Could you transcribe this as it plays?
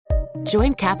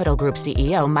Join Capital Group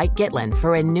CEO Mike Gitlin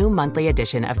for a new monthly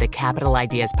edition of the Capital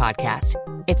Ideas Podcast.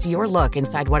 It's your look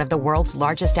inside one of the world's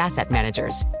largest asset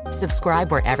managers.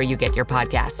 Subscribe wherever you get your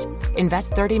podcasts.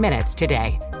 Invest 30 minutes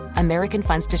today. American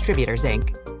Funds Distributors,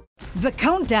 Inc. The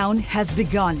countdown has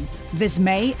begun. This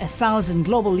May, 1,000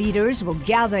 global leaders will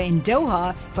gather in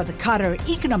Doha for the Qatar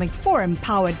Economic Forum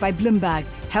powered by Bloomberg,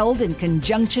 held in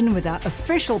conjunction with our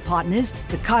official partners,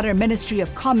 the Qatar Ministry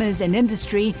of Commerce and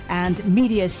Industry and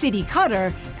Media City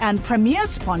Qatar, and premier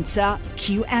sponsor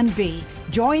QNB.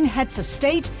 Join heads of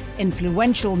state,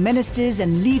 influential ministers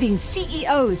and leading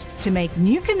CEOs to make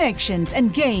new connections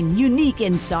and gain unique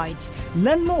insights.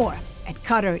 Learn more at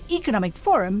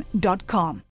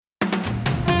QatarEconomicForum.com.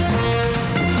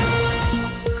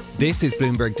 This is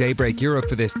Bloomberg Daybreak Europe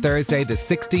for this Thursday, the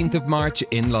 16th of March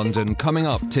in London. Coming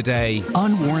up today.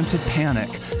 Unwarranted panic.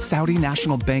 Saudi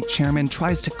National Bank chairman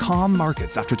tries to calm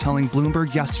markets after telling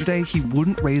Bloomberg yesterday he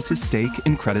wouldn't raise his stake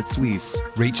in Credit Suisse.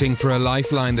 Reaching for a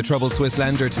lifeline, the troubled Swiss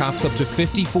lender taps up to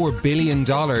 $54 billion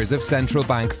of central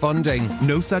bank funding.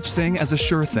 No such thing as a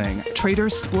sure thing.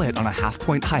 Traders split on a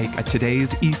half-point hike at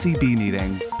today's ECB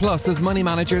meeting. Plus, as money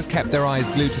managers kept their eyes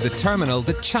glued to the terminal,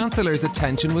 the Chancellor's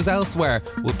attention was elsewhere.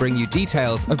 We'll bring you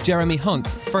details of Jeremy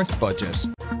Hunt's first budget.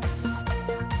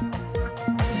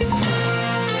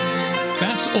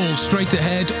 That's all straight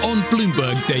ahead on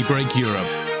Bloomberg Daybreak Europe.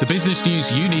 The business news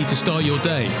you need to start your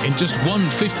day in just one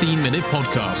 15-minute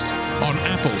podcast. On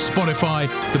Apple, Spotify,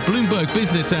 the Bloomberg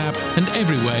Business app, and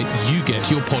everywhere you get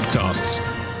your podcasts.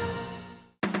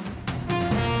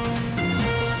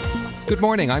 Good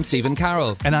morning, I'm Stephen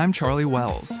Carroll. And I'm Charlie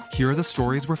Wells. Here are the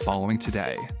stories we're following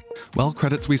today. Well,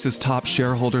 Credit Suisse's top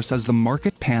shareholder says the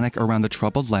market panic around the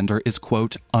troubled lender is,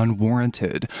 quote,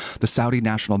 unwarranted. The Saudi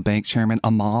National Bank chairman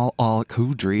Amal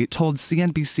al-Qudri told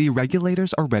CNBC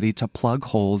regulators are ready to plug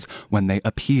holes when they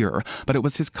appear. But it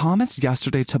was his comments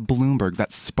yesterday to Bloomberg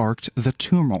that sparked the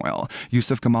turmoil.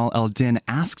 Yusuf Gamal El-Din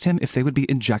asked him if they would be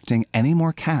injecting any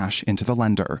more cash into the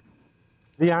lender.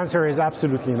 The answer is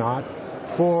absolutely not,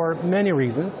 for many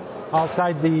reasons. I'll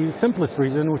cite the simplest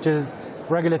reason, which is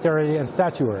regulatory and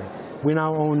statutory. We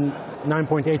now own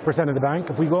 9.8% of the bank.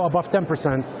 If we go above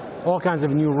 10%, all kinds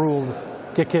of new rules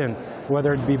kick in,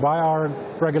 whether it be by our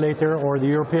regulator or the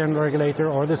European regulator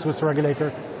or the Swiss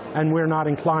regulator, and we're not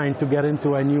inclined to get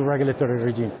into a new regulatory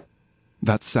regime.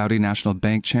 That's Saudi National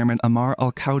Bank chairman Ammar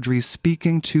al-Qudri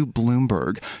speaking to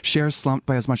Bloomberg. Shares slumped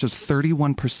by as much as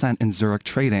 31% in Zurich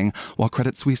trading, while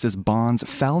Credit Suisse's bonds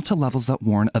fell to levels that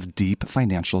warn of deep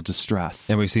financial distress.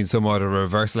 And we've seen somewhat of a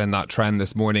reversal in that trend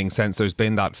this morning since there's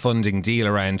been that funding deal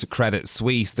around Credit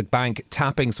Suisse. The bank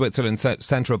tapping Switzerland's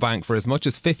central bank for as much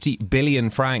as 50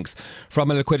 billion francs from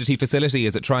a liquidity facility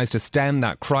as it tries to stem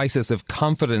that crisis of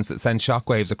confidence that sent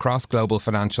shockwaves across global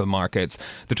financial markets.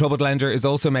 The troubled lender is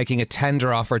also making a tender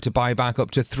offer to buy back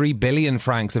up to 3 billion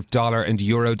francs of dollar and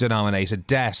euro denominated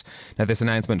debt. Now, this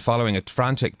announcement following a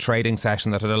frantic trading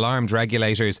session that had alarmed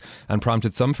regulators and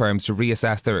prompted some firms to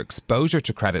reassess their exposure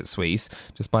to Credit Suisse.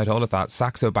 Despite all of that,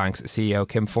 Saxo Bank's CEO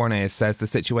Kim Fornes says the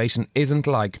situation isn't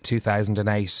like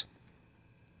 2008.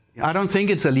 I don't think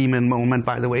it's a Lehman moment,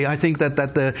 by the way. I think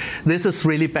that this is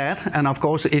really bad, and of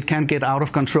course it can get out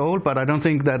of control, but I don't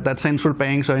think that central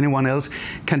banks or anyone else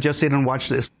can just sit and watch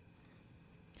this.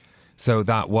 So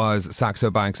that was Saxo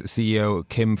Bank's CEO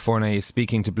Kim Fornes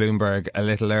speaking to Bloomberg a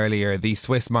little earlier. The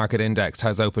Swiss market index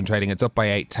has open trading. It's up by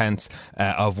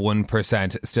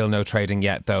 0.8%. Still no trading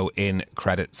yet, though, in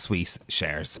Credit Suisse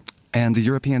shares. And the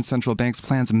European Central Bank's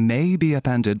plans may be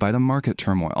upended by the market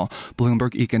turmoil.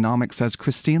 Bloomberg Economics says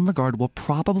Christine Lagarde will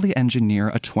probably engineer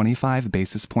a 25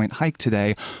 basis point hike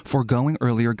today, foregoing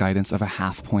earlier guidance of a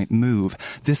half-point move.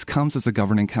 This comes as the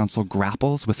Governing Council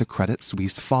grapples with the Credit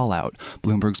Suisse fallout.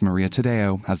 Bloomberg's Maria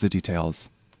Tadeo has the details.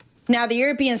 Now, the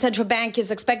European Central Bank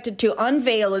is expected to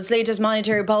unveil its latest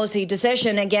monetary policy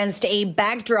decision against a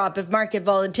backdrop of market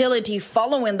volatility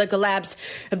following the collapse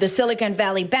of the Silicon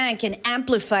Valley Bank and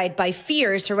amplified by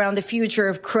fears around the future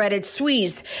of Credit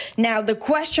Suisse. Now, the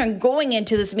question going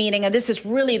into this meeting, and this is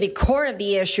really the core of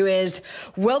the issue, is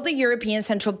will the European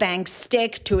Central Bank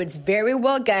stick to its very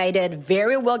well-guided,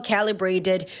 very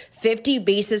well-calibrated 50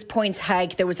 basis points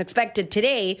hike that was expected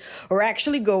today, or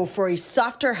actually go for a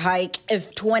softer hike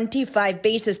of 25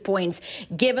 basis points,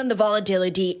 given the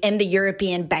volatility in the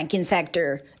European banking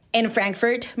sector? In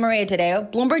Frankfurt, Maria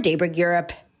Tadeo, Bloomberg Daybreak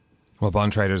Europe. Well,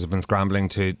 bond traders have been scrambling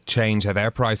to change how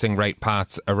they're pricing rate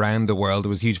paths around the world. There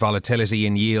was huge volatility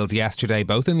in yields yesterday,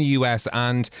 both in the US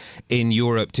and in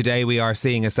Europe. Today we are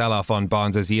seeing a sell-off on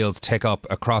bonds as yields tick up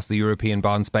across the European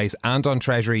bond space and on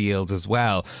Treasury yields as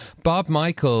well. Bob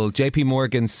Michael, JP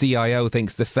Morgan's CIO,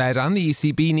 thinks the Fed and the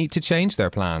ECB need to change their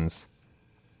plans.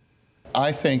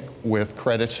 I think with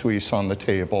Credit Suisse on the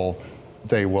table,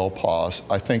 they will pause.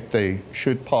 I think they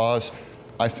should pause.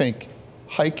 I think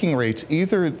hiking rates,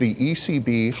 either the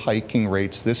ECB hiking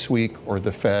rates this week or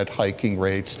the Fed hiking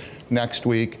rates next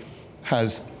week,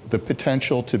 has the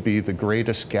potential to be the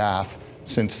greatest gaffe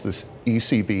since the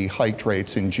ECB hiked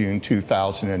rates in June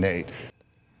 2008.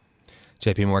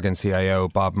 JP Morgan CIO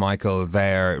Bob Michael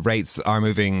there. Rates are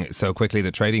moving so quickly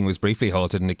that trading was briefly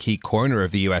halted in a key corner of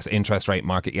the US interest rate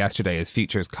market yesterday as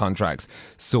futures contracts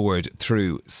soared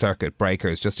through circuit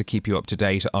breakers. Just to keep you up to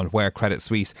date on where Credit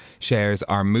Suisse shares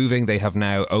are moving, they have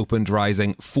now opened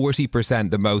rising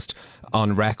 40%, the most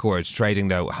on record. Trading,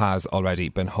 though, has already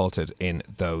been halted in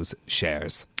those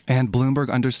shares. And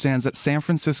Bloomberg understands that San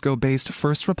Francisco-based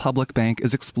First Republic Bank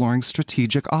is exploring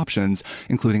strategic options,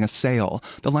 including a sale.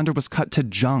 The lender was cut to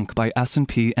junk by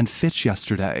S&P and Fitch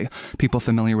yesterday. People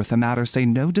familiar with the matter say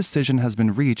no decision has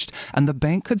been reached, and the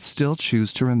bank could still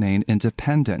choose to remain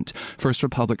independent. First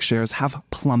Republic shares have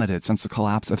plummeted since the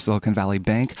collapse of Silicon Valley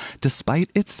Bank,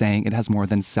 despite it saying it has more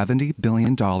than $70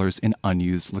 billion in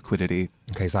unused liquidity.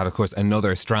 Okay, so that, of course,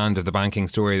 another strand of the banking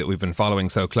story that we've been following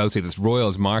so closely that's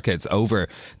roiled markets over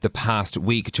the past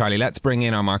week. Charlie, let's bring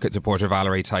in our markets reporter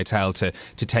Valerie Teitel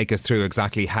to take us through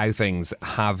exactly how things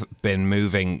have been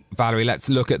moving. Valerie, let's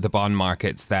look at the bond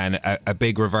markets then. A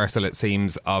big reversal, it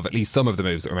seems, of at least some of the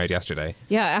moves that were made yesterday.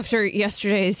 Yeah, after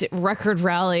yesterday's record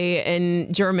rally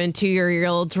in German two-year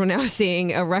yields, we're now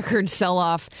seeing a record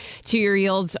sell-off. Two-year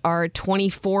yields are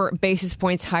 24 basis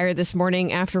points higher this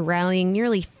morning after rallying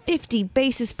nearly 50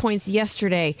 basis points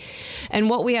yesterday.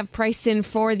 And what we have priced in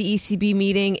for the ECB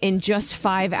meeting in just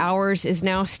 5 hours is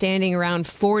now standing around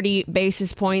 40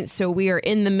 basis points. So we are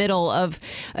in the middle of,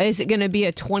 is it going to be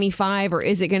a 25 or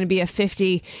is it going to be a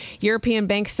 50? European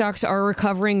bank stocks are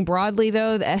recovering broadly,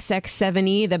 though. The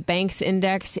SX7E, the banks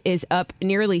index, is up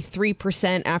nearly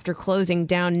 3% after closing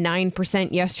down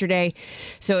 9% yesterday.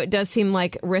 So it does seem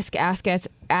like risk assets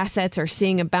are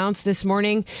seeing a bounce this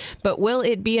morning. But will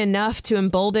it be enough to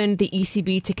embolden the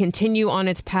ECB to continue on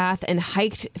its path and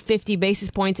hiked 50 basis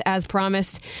points as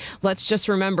promised? Let's just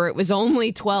remember, it was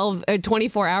only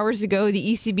 24 hours ago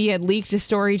the ECB had leaked a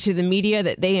story to the media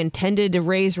that they intended to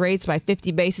raise rates by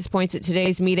 50 basis points at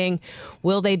today's meeting.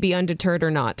 Will they be undeterred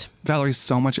or not? Valerie,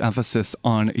 so much emphasis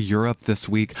on Europe this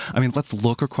week. I mean, let's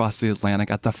look across the Atlantic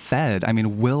at the Fed. I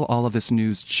mean, will all of this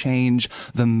news change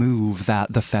the move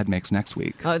that the Fed makes next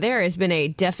week? Oh, there has been a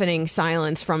deafening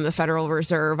silence from the Federal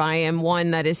Reserve. I am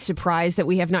one that is surprised that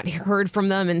we have not heard from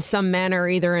them in some manner,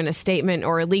 either in a statement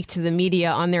or a leak to the media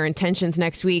on their intentions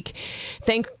next week.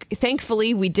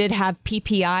 Thankfully, we did have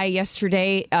PPI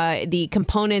yesterday. The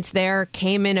components there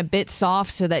came in a bit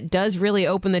soft, so that does really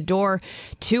open the door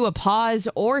to a pause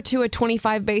or to a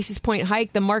 25 basis point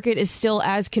hike. The market is still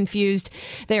as confused.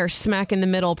 They are smack in the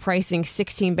middle, pricing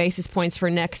 16 basis points for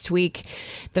next week.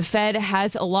 The Fed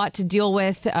has a lot to deal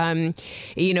with.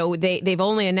 They've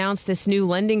only announced this new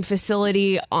lending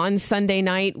facility on Sunday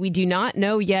night. We do not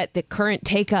know yet the current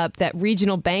take-up that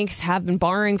regional banks have been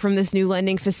borrowing from this new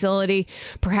lending facility.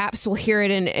 Perhaps we'll hear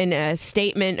it in a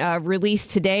statement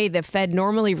released today. The Fed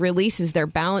normally releases their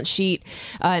balance sheet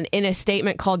in a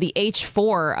statement called the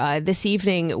H4 this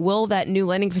evening. Will that new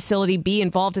lending facility be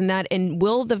involved in that? And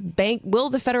will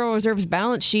the Federal Reserve's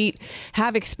balance sheet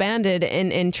have expanded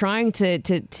in trying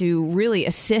to really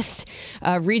assist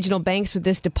regional banks with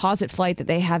this deposit flight that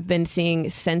they have been seeing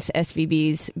since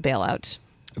SVB's bailout?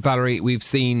 Valerie, we've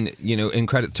seen, in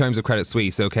terms of Credit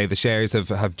Suisse, okay, the shares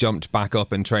have jumped back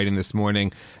up in trading this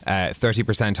morning,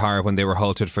 30% higher when they were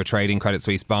halted for trading. Credit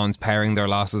Suisse bonds paring their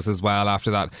losses as well after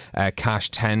that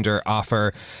cash tender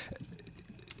offer.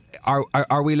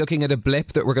 Are we looking at a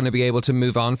blip that we're going to be able to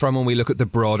move on from when we look at the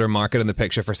broader market and the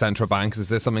picture for central banks? Is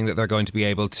this something that they're going to be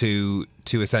able to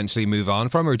essentially move on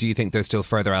from, or do you think there's still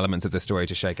further elements of this story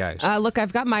to shake out? Look,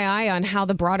 I've got my eye on how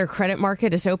the broader credit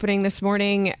market is opening this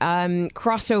morning.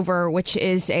 Crossover, which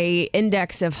is a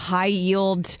index of high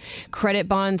yield credit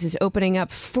bonds, is opening up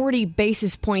 40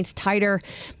 basis points tighter,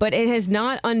 but it has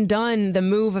not undone the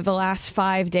move of the last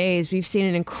 5 days. We've seen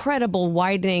an incredible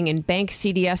widening in bank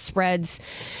CDS spreads.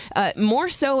 more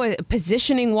so a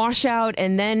positioning washout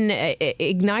and then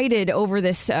ignited over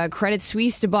this Credit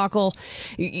Suisse debacle.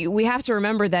 We have to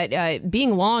remember that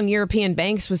being long European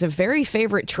banks was a very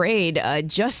favorite trade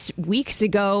just weeks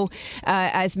ago,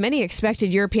 as many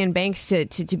expected European banks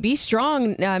to be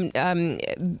strong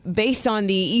based on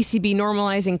the ECB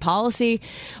normalizing policy.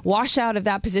 Washout of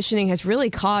that positioning has really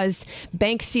caused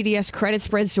bank CDS credit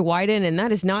spreads to widen, and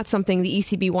that is not something the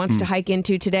ECB wants to hike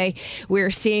into today.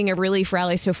 We're seeing a relief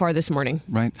rally so far this morning.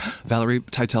 Right. Valerie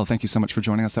Teitel, thank you so much for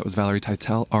joining us. That was Valerie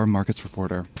Teitel, our markets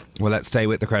reporter. Well, let's stay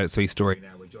with the Credit Suisse story now.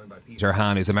 We're joined by Peter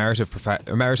Hahn, who's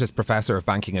Emeritus Professor of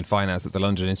Banking and Finance at the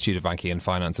London Institute of Banking and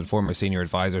Finance and former Senior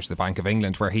Advisor to the Bank of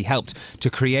England, where he helped to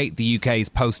create the UK's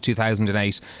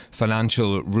post-2008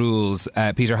 financial rules.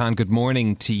 Peter Hahn, good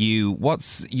morning to you.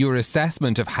 What's your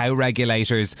assessment of how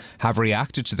regulators have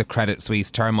reacted to the Credit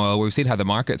Suisse turmoil? We've seen how the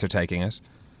markets are taking it.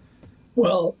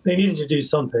 Well, they needed to do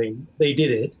something. They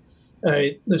did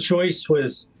it. The choice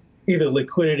was either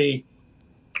liquidity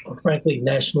or, frankly,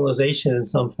 nationalization in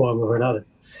some form or another.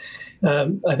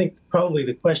 I think probably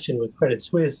the question with Credit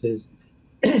Suisse is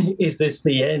this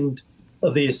the end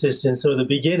of the assistance or the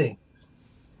beginning?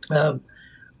 I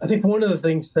think one of the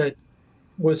things that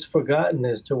was forgotten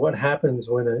as to what happens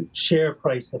when a share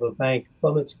price of a bank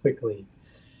plummets quickly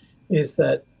is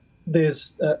that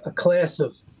there's a class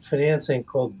of financing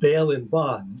called bail-in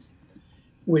bonds,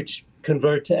 which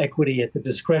convert to equity at the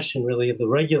discretion, really, of the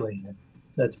regulator.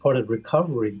 That's part of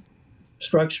recovery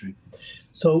structuring.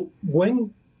 So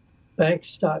when bank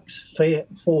stocks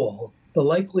fall, the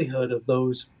likelihood of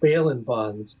those bail-in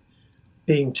bonds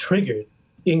being triggered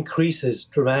increases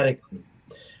dramatically.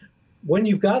 When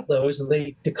you've got those and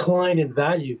they decline in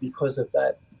value because of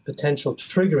that potential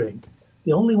triggering,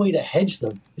 the only way to hedge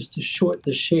them is to short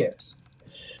the shares.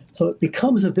 So it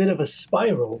becomes a bit of a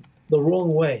spiral the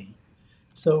wrong way.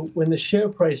 So when the share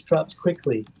price drops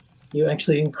quickly, you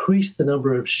actually increase the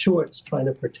number of shorts trying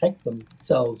to protect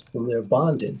themselves from their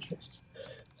bond interests.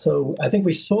 So I think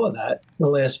we saw that in the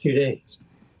last few days.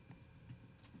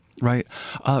 Right.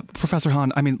 Professor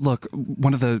Hahn, I mean, look,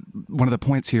 one of the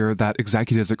points here that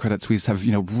executives at Credit Suisse have,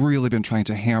 really been trying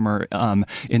to hammer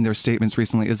in their statements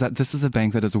recently is that this is a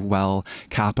bank that is well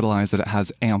capitalized, that it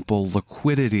has ample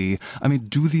liquidity. I mean,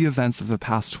 do the events of the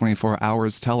past 24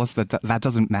 hours tell us that that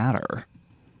doesn't matter?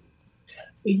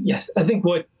 Yes. I think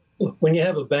when you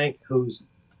have a bank whose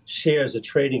shares are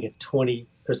trading at 20%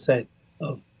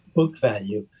 of book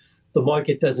value, the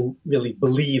market doesn't really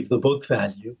believe the book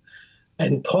value.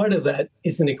 And part of that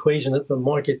is an equation that the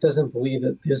market doesn't believe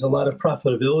that there's a lot of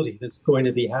profitability that's going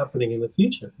to be happening in the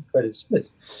future in Credit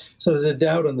Suisse. So there's a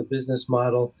doubt on the business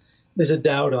model. There's a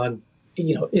doubt on,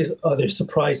 are there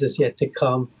surprises yet to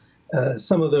come?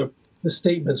 Some of the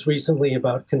statements recently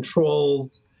about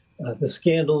controls, the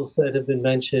scandals that have been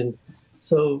mentioned.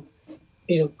 So,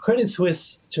 Credit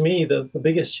Suisse, to me, the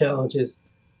biggest challenge is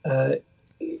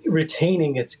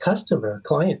retaining its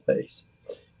client base.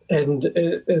 And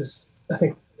as I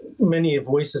think many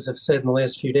voices have said in the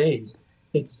last few days,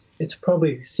 it's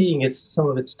probably seeing some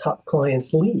of its top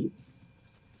clients leave.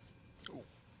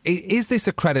 Is this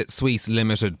a Credit Suisse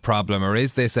limited problem, or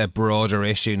is this a broader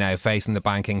issue now facing the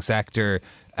banking sector,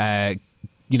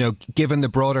 given the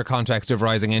broader context of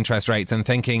rising interest rates and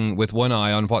thinking with one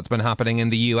eye on what's been happening in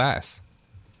the US?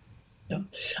 Yeah.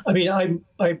 I mean,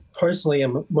 I personally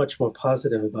am much more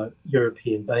positive about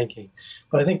European banking.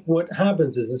 But I think what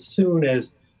happens is as soon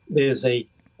as there's an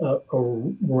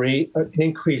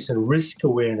increase in risk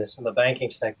awareness in the banking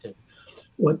sector,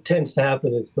 what tends to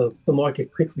happen is the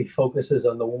market quickly focuses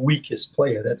on the weakest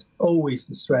player. That's always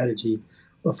the strategy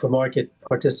for market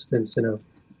participants in a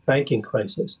banking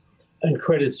crisis. And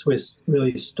Credit Suisse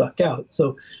really stuck out.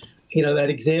 So, that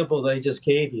example that I just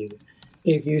gave you,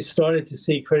 if you started to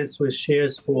see Credit Suisse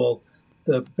shares fall,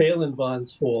 the bail-in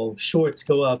bonds fall, shorts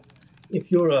go up, if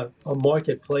you're a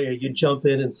market player, you jump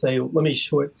in and say, let me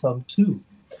short some too,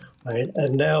 right?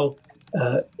 And now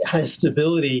has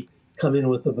stability come in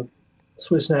with the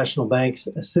Swiss National Bank's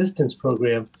assistance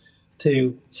program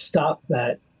to stop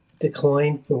that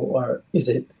decline, or is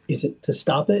it to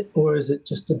stop it, or is it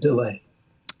just a delay?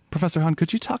 Professor Hahn,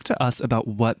 could you talk to us about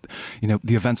what,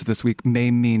 the events of this week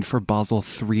may mean for Basel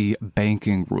III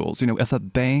banking rules? If a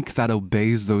bank that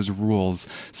obeys those rules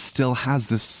still has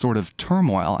this sort of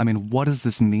turmoil, I mean, what does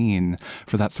this mean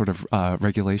for that sort of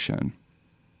regulation?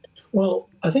 Well,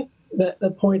 I think that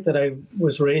the point that I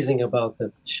was raising about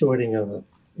the shorting of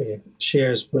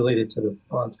shares related to the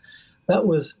bonds, that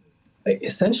was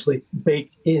essentially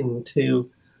baked into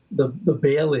the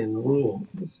bail-in rule,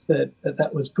 that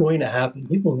was going to happen.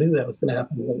 People knew that was going to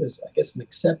happen. It was, I guess, an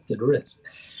accepted risk.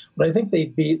 But I think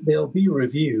they'll be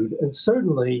reviewed, and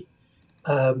certainly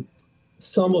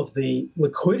some of the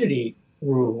liquidity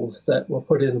rules that were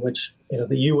put in, which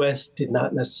the U.S. did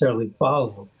not necessarily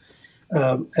follow,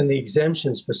 and the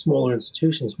exemptions for smaller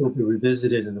institutions will be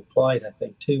revisited and applied, I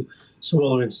think, to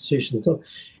smaller institutions. So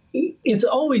it's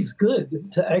always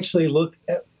good to actually look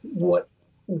at what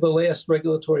the last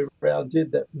regulatory round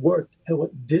did that worked and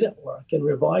what didn't work and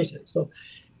revise it. So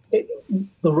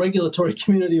the regulatory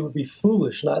community would be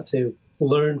foolish not to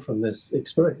learn from this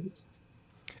experience.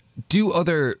 Do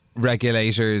other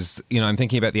regulators, I'm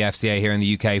thinking about the FCA here in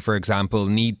the UK, for example,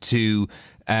 need to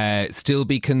still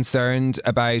be concerned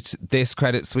about this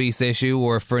Credit Suisse issue,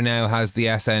 or for now has the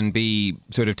SNB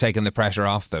sort of taken the pressure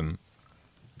off them?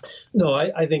 No,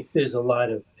 I think there's a lot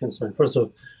of concern. First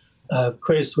of all,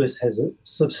 Credit Suisse has a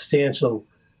substantial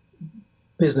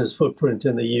business footprint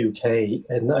in the UK,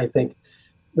 and I think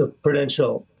the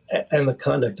Prudential and the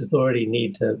Conduct Authority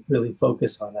need to really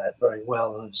focus on that very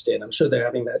well and understand. I'm sure they're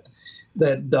having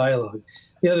that dialogue.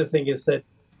 The other thing is that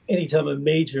anytime a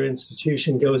major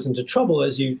institution goes into trouble,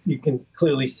 as you can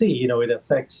clearly see, it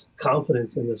affects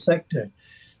confidence in the sector.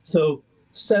 So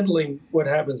settling what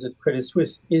happens at Credit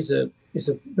Suisse is a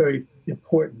very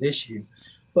important issue.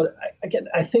 But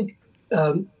I think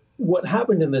what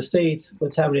happened in the States,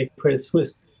 what's happening at Credit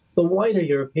Suisse, the wider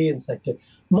European sector,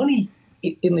 money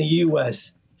in the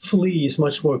U.S. flees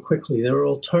much more quickly. There are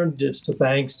alternatives to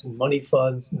banks and money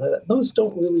funds. Those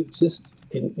don't really exist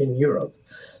in Europe.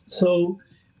 So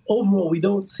overall, we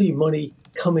don't see money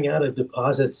coming out of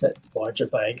deposits at larger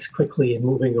banks quickly and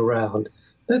moving around.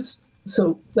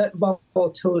 So that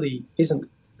volatility isn't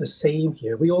the same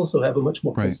here. We also have a much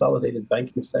more consolidated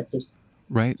banking sectors.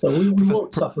 Right. So we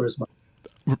won't suffer as much.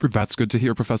 That's good to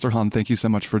hear, Professor Hahn. Thank you so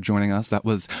much for joining us. That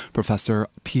was Professor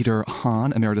Peter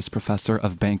Hahn, Emeritus Professor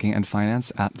of Banking and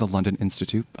Finance at the London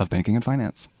Institute of Banking and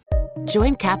Finance.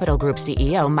 Join Capital Group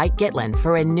CEO Mike Gitlin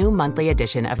for a new monthly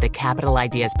edition of the Capital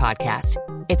Ideas podcast.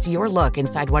 It's your look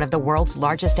inside one of the world's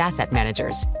largest asset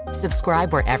managers.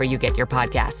 Subscribe wherever you get your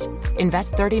podcasts.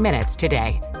 Invest 30 minutes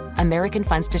today. American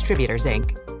Funds Distributors,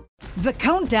 Inc. The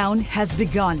countdown has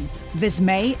begun. This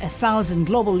May, 1,000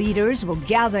 global leaders will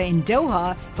gather in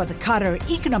Doha for the Qatar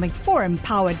Economic Forum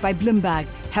powered by Bloomberg,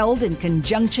 held in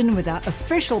conjunction with our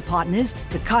official partners,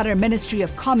 the Qatar Ministry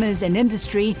of Commerce and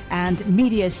Industry and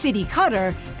Media City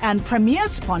Qatar, and premier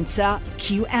sponsor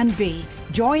QNB.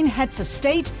 Join heads of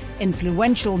state,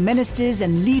 influential ministers,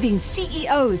 and leading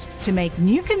CEOs to make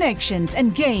new connections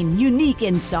and gain unique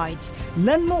insights.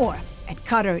 Learn more at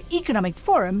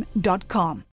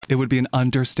QatarEconomicForum.com. It would be an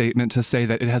understatement to say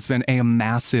that it has been a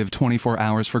massive 24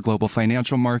 hours for global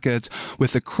financial markets,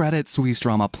 with the Credit Suisse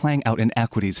drama playing out in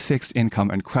equities, fixed income,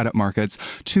 and credit markets.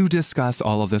 To discuss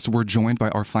all of this, we're joined by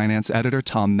our finance editor,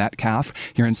 Tom Metcalf,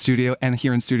 here in studio, and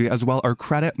here in studio as well, our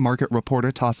credit market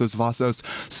reporter, Tassos Vassos.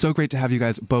 So great to have you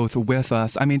guys both with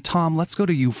us. I mean, Tom, let's go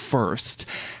to you first.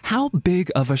 How big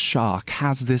of a shock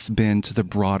has this been to the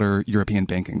broader European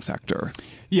banking sector?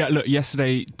 Yeah, look,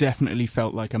 yesterday definitely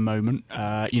felt like a moment.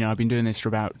 I've been doing this for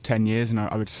about 10 years, and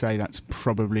I would say that's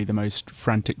probably the most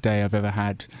frantic day I've ever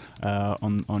had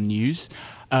on news.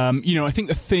 I think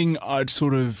the thing I'd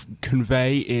sort of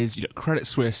convey is, Credit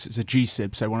Suisse is a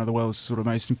GSIB, so one of the world's sort of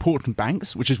most important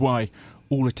banks, which is why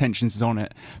all attention is on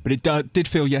it. But it did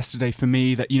feel yesterday for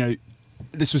me that,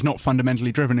 this was not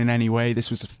fundamentally driven in any way. This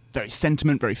was very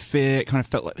sentiment, very fear. It kind of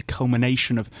felt like the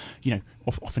culmination of,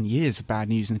 often years of bad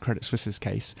news in the Credit Suisse's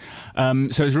case. So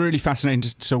it was really fascinating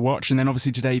to watch. And then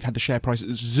obviously today you've had the share price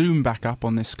zoom back up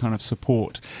on this kind of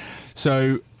support.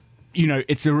 So,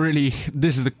 this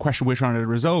is the question we're trying to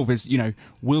resolve is,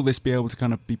 will this be able to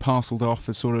kind of be parceled off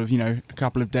as sort of, a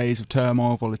couple of days of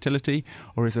turmoil, volatility,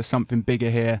 or is there something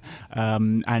bigger here?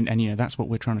 And that's what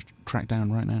we're trying to track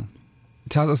down right now.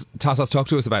 Tassos, talk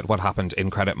to us about what happened in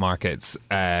credit markets.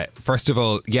 First of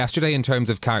all, yesterday, in terms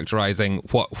of characterising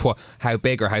how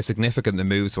big or how significant the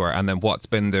moves were, and then what's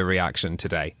been the reaction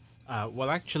today? Well,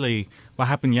 actually, what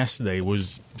happened yesterday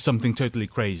was something totally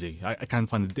crazy. I can't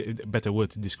find a better word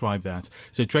to describe that.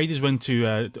 So traders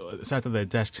sat at their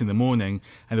desks in the morning,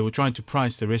 and they were trying to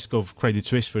price the risk of Credit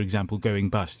Suisse, for example, going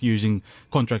bust, using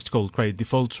contracts called credit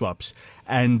default swaps.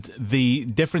 And the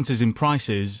differences in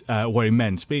prices were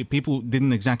immense. People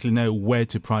didn't exactly know where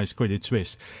to price Credit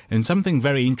Suisse. And something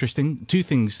very interesting, two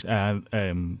things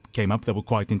came up that were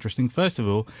quite interesting. First of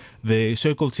all, the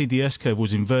so-called CDS curve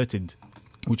was inverted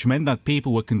which meant that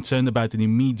people were concerned about an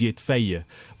immediate failure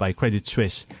by Credit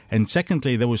Suisse. And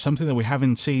secondly, there was something that we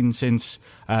haven't seen since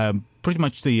pretty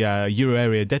much the euro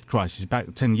area debt crisis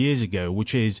back 10 years ago,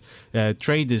 which is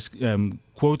traders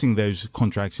quoting those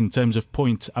contracts in terms of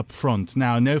points up front.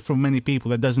 Now, I know from many people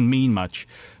that doesn't mean much,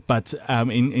 but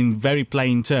in very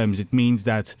plain terms, it means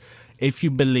that if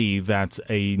you believe that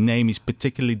a name is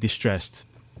particularly distressed,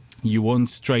 you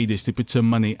want traders to put some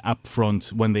money up front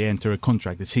when they enter a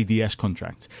contract, a CDS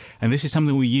contract. And this is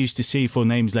something we used to see for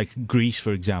names like Greece,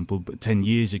 for example, 10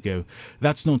 years ago.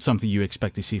 That's not something you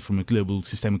expect to see from a global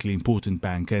systemically important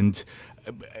bank. And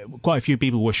quite a few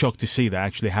people were shocked to see that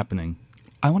actually happening.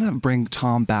 I want to bring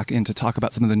Tom back in to talk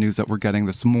about some of the news that we're getting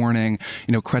this morning.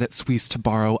 Credit Suisse to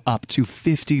borrow up to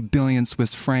 50 billion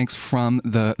Swiss francs from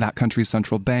that country's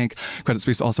central bank. Credit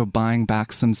Suisse also buying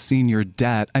back some senior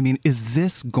debt. I mean, is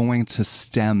this going to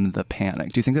stem the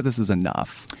panic? Do you think that this is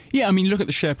enough? Yeah, I mean, look at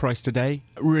the share price today,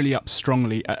 really up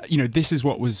strongly. This is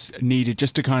what was needed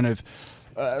just to kind of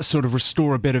sort of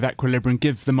restore a bit of equilibrium,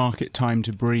 give the market time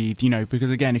to breathe,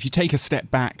 because again, if you take a step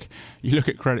back, you look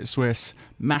at Credit Suisse,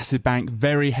 massive bank,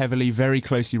 very heavily, very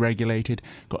closely regulated,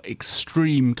 got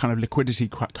extreme kind of liquidity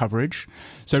coverage.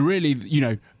 So really,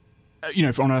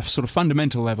 on a sort of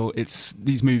fundamental level,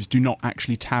 these moves do not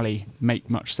actually make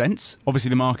much sense. Obviously,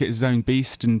 the market is its own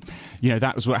beast, and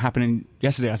that was what happened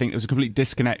yesterday. I think there was a complete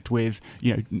disconnect with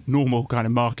normal kind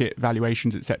of market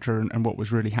valuations, etc., and what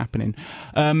was really happening.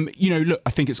 Look, I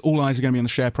think it's all eyes are going to be on the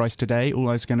share price today. All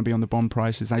eyes are going to be on the bond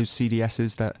prices, those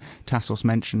CDSs that Tassos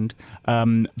mentioned.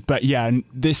 But yeah, and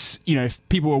this, if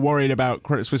people were worried about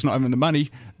Credit Suisse not having the money,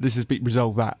 this has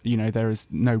resolved that. There is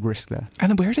no risk there.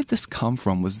 And where did this come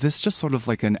from? Was this just sort of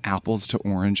like an apples to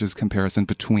oranges comparison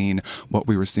between what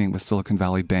we were seeing with Silicon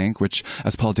Valley Bank, which,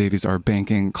 as Paul Davies, our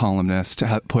banking columnist,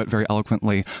 put very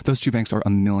eloquently, those two banks are a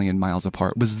million miles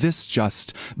apart. Was this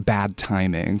just bad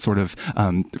timing, sort of,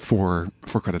 for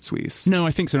Credit Suisse? No,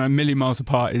 I think so. A million miles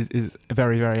apart is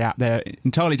very, very apt. They're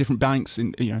entirely different banks,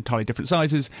 entirely different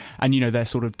sizes, and their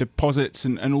sort of deposits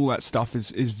and all that stuff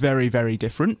is very, very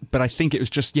different. But I think it was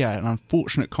just an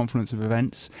unfortunate confluence of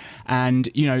events, and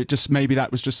just maybe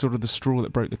that was just sort of the straw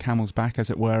that broke the camel's back,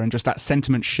 as it were, and just that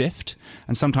sentiment shift.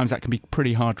 And sometimes that can be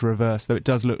pretty hard to reverse, though it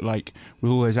does look like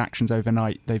with all those actions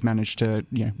overnight, they've managed to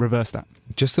reverse that.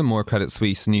 Just some more Credit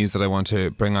Suisse news that I want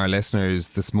to bring our listeners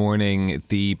this morning.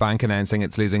 The bank announcing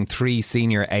it's losing 3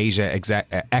 senior Asia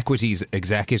equities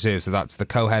executives. So that's the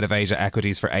co-head of Asia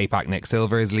equities for APAC, Nick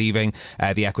Silver, is leaving.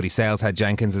 The equity sales head,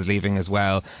 Jenkins, is leaving as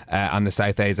well. And the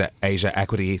South Asia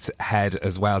equities head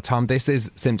as well. Tom, this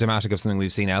is symptomatic of something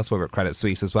we've seen elsewhere with Credit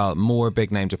Suisse as well. More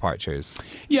big name departures.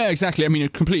 Yeah, exactly. I mean,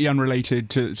 completely unrelated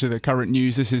to the current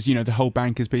news. This is, the whole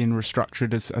bank is being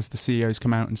restructured as the CEO's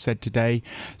come out and said today.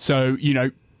 So,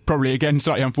 probably again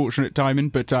slightly unfortunate timing,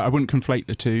 but I wouldn't conflate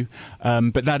the two.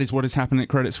 But that is what is happening at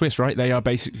Credit Suisse, right? They are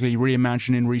basically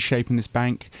reimagining, reshaping this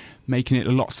bank, making it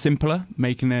a lot simpler,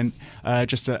 making it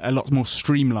just a lot more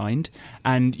streamlined.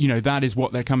 And that is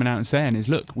what they're coming out and saying is,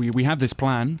 look, we have this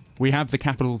plan, we have the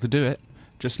capital to do it.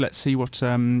 Just let's see what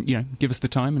give us the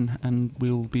time, and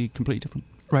we'll be completely different.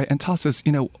 Right. And Tassos,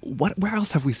 where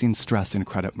else have we seen stress in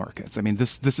credit markets? I mean,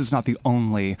 this is not the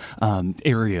only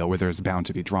area where there's bound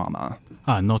to be drama.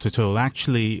 Not at all.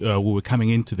 Actually, we were coming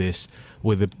into this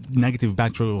with a negative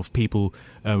backdrop of people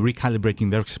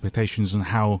recalibrating their expectations on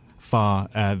how far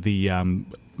the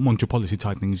monetary policy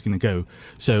tightening is going to go.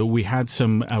 So we had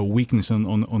some weakness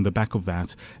on the back of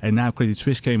that. And now Credit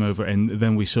Suisse came over, and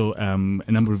then we saw a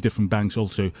number of different banks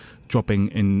also dropping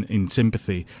in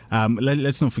sympathy.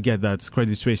 Let's not forget that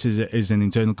Credit Suisse is an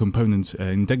internal component,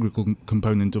 integral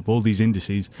component of all these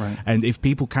indices. Right. And if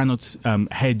people cannot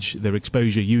hedge their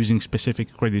exposure using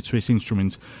specific Credit Suisse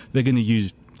instruments, they're going to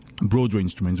use broader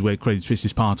instruments where Credit Suisse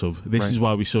is part of. This is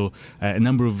why we saw a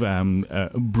number of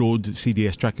broad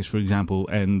CDS trackers, for example,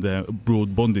 and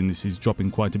broad bond indices dropping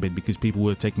quite a bit because people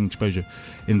were taking exposure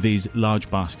in these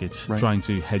large baskets, trying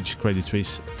to hedge Credit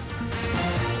Suisse.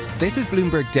 This is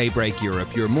Bloomberg Daybreak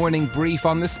Europe, your morning brief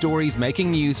on the stories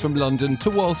making news from London to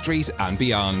Wall Street and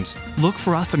beyond. Look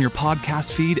for us on your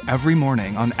podcast feed every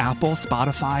morning on Apple,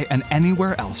 Spotify, and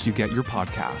anywhere else you get your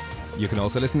podcasts. You can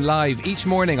also listen live each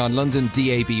morning on London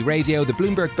DAB Radio, the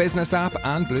Bloomberg Business app,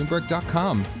 and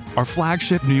Bloomberg.com. Our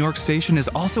flagship New York station is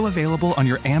also available on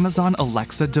your Amazon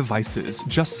Alexa devices.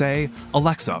 Just say,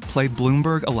 Alexa, play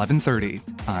Bloomberg 1130.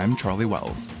 I'm Charlie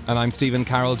Wells. And I'm Stephen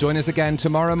Carroll. Join us again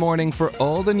tomorrow morning for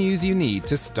all the news you need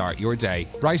to start your day,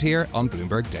 right here on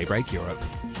Bloomberg Daybreak Europe.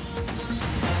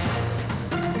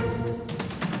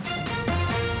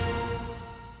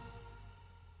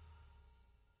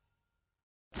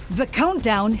 The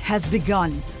countdown has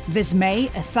begun. This May,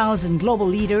 1,000 global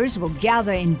leaders will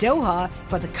gather in Doha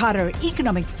for the Qatar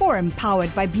Economic Forum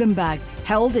powered by Bloomberg,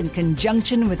 held in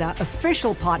conjunction with our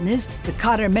official partners, the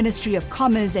Qatar Ministry of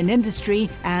Commerce and Industry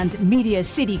and Media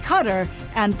City Qatar,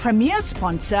 and premier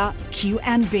sponsor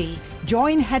QNB.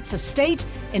 Join heads of state,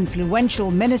 influential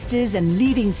ministers and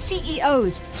leading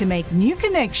CEOs to make new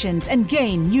connections and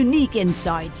gain unique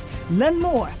insights. Learn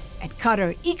more at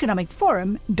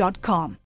QatarEconomicForum.com.